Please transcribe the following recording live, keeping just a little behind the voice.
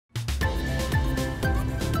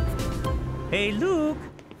Hey, Luke,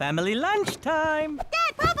 family lunchtime.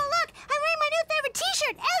 Dad, Papa, look! I'm wearing my new favorite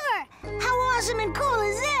t-shirt ever! How awesome and cool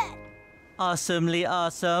is it? Awesomely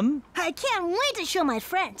awesome. I can't wait to show my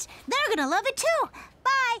friends. They're gonna love it too.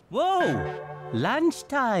 Bye! Whoa,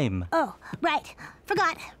 lunchtime. Oh, right.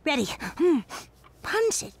 Forgot. Ready.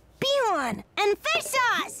 Punch it. Beyond. And fish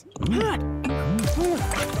sauce!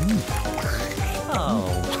 Oh.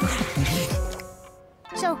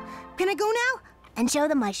 So, can I go now? And show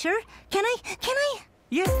them my shirt? Can I? Can I?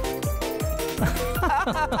 Yeah.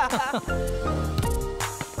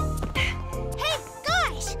 Hey,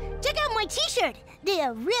 guys! Check out my t-shirt! Do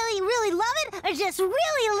you really, really love it? Or just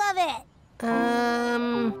really love it?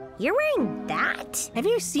 You're wearing that? Have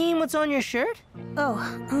you seen what's on your shirt? Oh,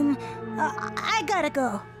 I gotta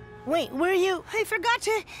go. Wait, where are you? I forgot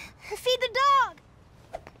to feed the dog.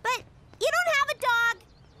 But you don't have a dog.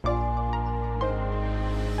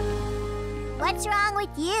 What's wrong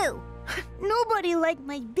with you? Nobody liked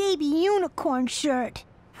my baby unicorn shirt.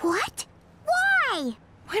 What? Why?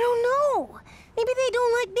 I don't know. Maybe they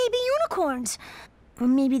don't like baby unicorns. Or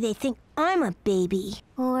maybe they think I'm a baby.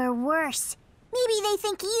 Or worse, maybe they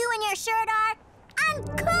think you and your shirt are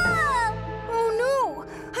uncool!